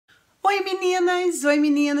Oi meninas, oi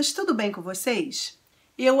meninos, tudo bem com vocês?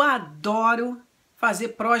 Eu adoro fazer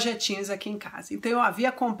projetinhos aqui em casa. Então eu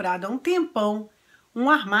havia comprado há um tempão um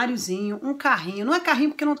armáriozinho, um carrinho. Não é carrinho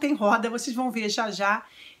porque não tem roda, vocês vão ver já já.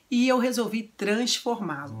 E eu resolvi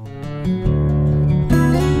transformá-lo.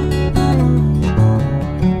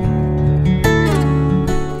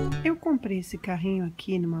 Eu comprei esse carrinho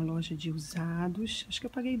aqui numa loja de usados. Acho que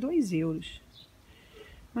eu paguei 2 euros.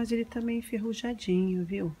 Mas ele tá meio enferrujadinho,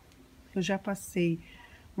 viu? Eu já passei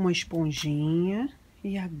uma esponjinha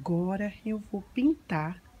e agora eu vou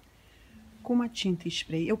pintar com uma tinta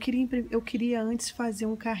spray. Eu queria antes fazer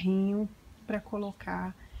um carrinho para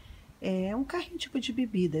colocar um carrinho tipo de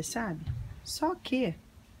bebidas, sabe? Só que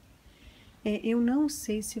eu não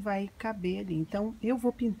sei se vai caber ali. Então eu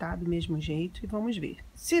vou pintar do mesmo jeito e vamos ver.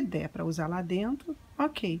 Se der para usar lá dentro,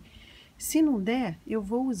 ok. Se não der, eu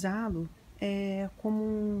vou usá-lo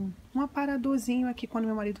como um aparadorzinho aqui quando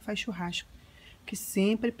meu marido faz churrasco, que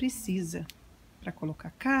sempre precisa para colocar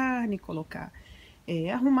carne,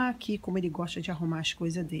 arrumar aqui como ele gosta de arrumar as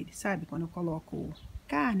coisas dele, sabe? Quando eu coloco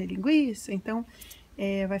carne, linguiça, então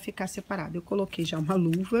vai ficar separado. Eu coloquei já uma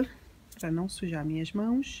luva para não sujar minhas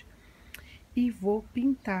mãos e vou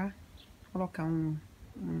pintar, colocar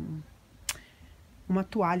uma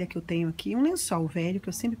toalha que eu tenho aqui, um lençol velho, que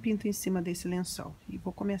eu sempre pinto em cima desse lençol. E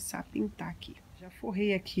vou começar a pintar aqui. Já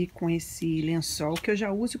forrei aqui com esse lençol, que eu já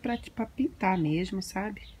uso para pintar mesmo,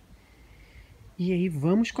 sabe? E aí,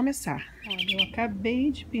 vamos começar. Olha, eu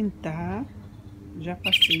acabei de pintar, já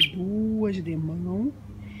passei 2 de mão.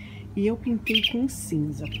 E eu pintei com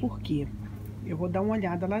cinza, por quê? Eu vou dar uma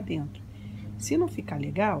olhada lá dentro. Se não ficar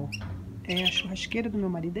legal, a churrasqueira do meu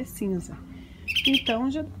marido é cinza. Então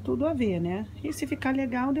já dá tudo a ver, né? E se ficar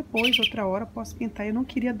legal, depois, outra hora, posso pintar. Eu não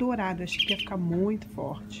queria dourado, achei que ia ficar muito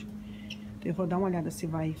forte. Então eu vou dar uma olhada se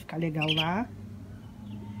vai ficar legal lá.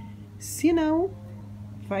 Se não,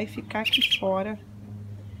 vai ficar aqui fora,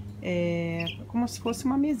 como se fosse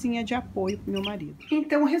uma mesinha de apoio pro meu marido.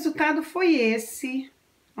 Então o resultado foi esse.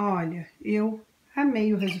 Olha, eu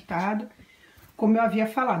amei o resultado. Como eu havia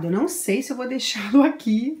falado, eu não sei se eu vou deixá-lo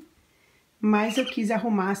aqui, mas eu quis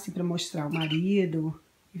arrumar assim para mostrar ao marido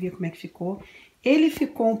e ver como é que ficou. Ele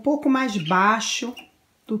ficou um pouco mais baixo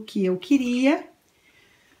do que eu queria,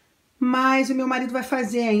 mas o meu marido vai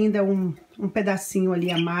fazer ainda um pedacinho ali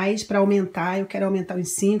a mais para aumentar. Eu quero aumentar uns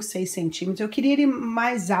 5, 6 centímetros. Eu queria ele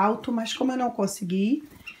mais alto, mas como eu não consegui,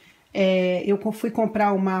 eu fui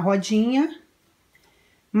comprar uma rodinha,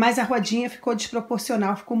 mas a rodinha ficou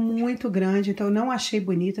desproporcional, ficou muito grande, então eu não achei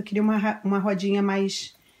bonita. Eu queria uma rodinha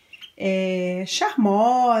mais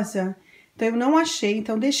charmosa, então eu não achei,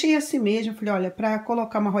 então deixei assim mesmo. Falei, olha, para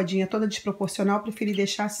colocar uma rodinha toda desproporcional, eu preferi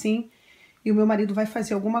deixar assim, e o meu marido vai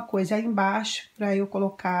fazer alguma coisa aí embaixo para eu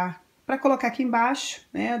colocar, aqui embaixo,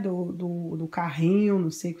 né, do carrinho, não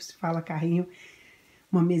sei o que se fala carrinho,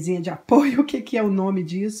 uma mesinha de apoio, o que é o nome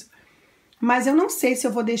disso, mas eu não sei se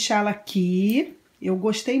eu vou deixá-la aqui. Eu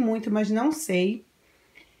gostei muito, mas não sei,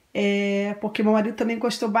 porque meu marido também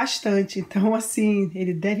gostou bastante. Então, assim,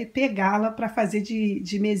 ele deve pegá-la para fazer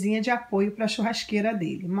de mesinha de apoio para a churrasqueira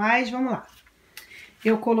dele. Mas, vamos lá.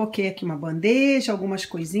 Eu coloquei aqui uma bandeja, algumas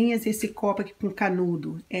coisinhas. Esse copo aqui com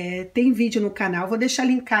canudo, tem vídeo no canal. Vou deixar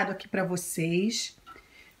linkado aqui para vocês.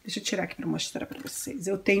 Deixa eu tirar aqui para mostrar para vocês.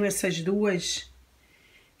 Eu tenho essas 2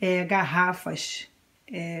 garrafas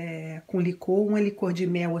com licor, um é licor de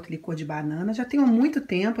mel, outro licor de banana. Já tenho há muito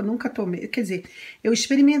tempo, nunca tomei, quer dizer, eu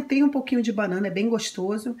experimentei um pouquinho de banana, é bem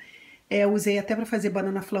gostoso. Usei até para fazer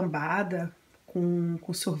banana flambada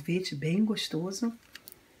com sorvete, bem gostoso.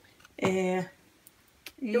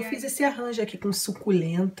 Eu fiz esse arranjo aqui com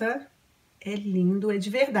suculenta, é lindo, é de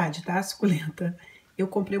verdade, tá? Suculenta. Eu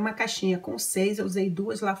comprei uma caixinha com 6, eu usei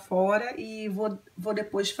 2 lá fora e vou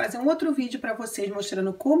depois fazer um outro vídeo para vocês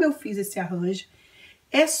mostrando como eu fiz esse arranjo.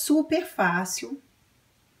 É super fácil.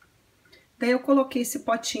 Daí eu coloquei esse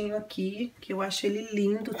potinho aqui, que eu acho ele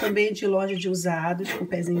lindo, também de loja de usados, com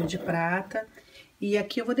pezinho de prata. E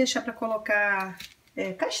aqui eu vou deixar para colocar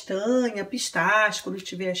castanha, pistache, quando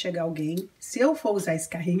tiver a chegar alguém, se eu for usar esse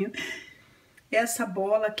carrinho. Essa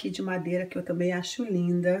bola aqui de madeira, que eu também acho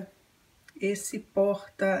linda. Esse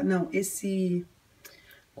porta, não,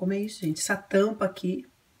 como é isso, gente? Essa tampa aqui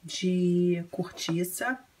de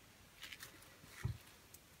cortiça.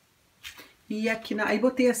 E aqui, aí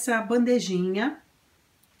botei essa bandejinha,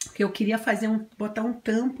 que eu queria botar um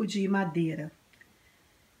tampo de madeira.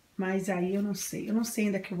 Mas aí eu não sei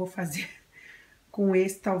ainda o que eu vou fazer com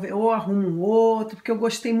esse, talvez, ou arrumo um outro, porque eu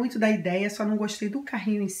gostei muito da ideia, só não gostei do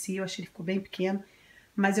carrinho em si, eu achei que ele ficou bem pequeno.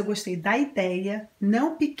 Mas eu gostei da ideia,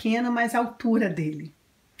 não pequena, mas a altura dele.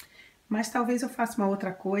 Mas talvez eu faça uma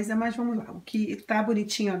outra coisa, mas vamos lá. O que tá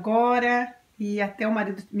bonitinho agora e até o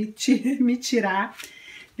marido me tirar.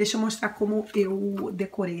 Deixa eu mostrar como eu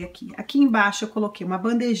decorei aqui. Aqui embaixo eu coloquei uma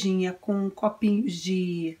bandejinha com copinhos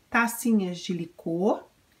de tacinhas de licor.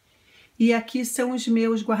 E aqui são os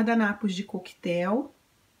meus guardanapos de coquetel.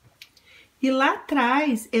 E lá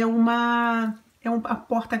atrás é uma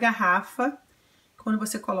porta-garrafa. Quando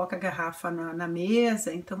você coloca a garrafa na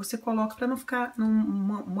mesa, então você coloca para não ficar, não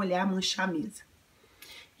molhar, manchar a mesa.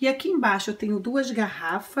 E aqui embaixo eu tenho duas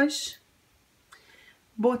garrafas.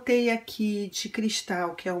 Botei aqui de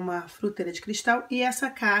cristal, que é uma fruteira de cristal. E essa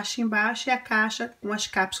caixa embaixo é a caixa com as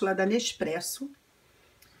cápsulas da Nespresso.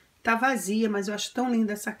 Tá vazia, mas eu acho tão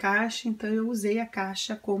linda essa caixa, então eu usei a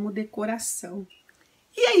caixa como decoração.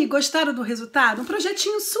 E aí, gostaram do resultado? Um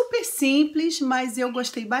projetinho super simples, mas eu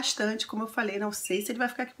gostei bastante. Como eu falei, não sei se ele vai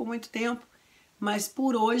ficar aqui por muito tempo, mas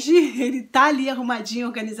por hoje ele tá ali arrumadinho,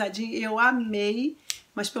 organizadinho. Eu amei,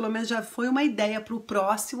 mas pelo menos já foi uma ideia para o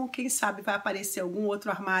próximo. Quem sabe vai aparecer algum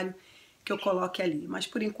outro armário que eu coloque ali. Mas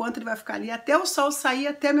por enquanto ele vai ficar ali até o sol sair,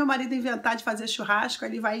 até meu marido inventar de fazer churrasco.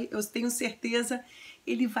 Ele vai, eu tenho certeza,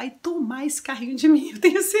 ele vai tomar esse carrinho de mim, eu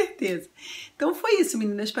tenho certeza. Então foi isso,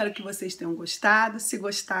 meninas. Espero que vocês tenham gostado. Se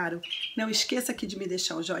gostaram, não esqueça aqui de me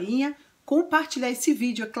deixar um joinha, compartilhar esse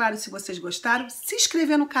vídeo, é claro, se vocês gostaram, se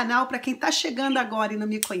inscrever no canal para quem está chegando agora e não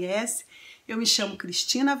me conhece. Eu me chamo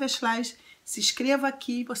Cristina Versluis. Se inscreva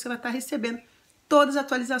aqui e você vai estar recebendo todas as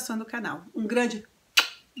atualizações do canal. Um grande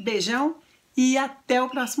beijão e até o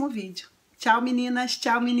próximo vídeo. Tchau, meninas.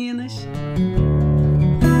 Tchau, meninos.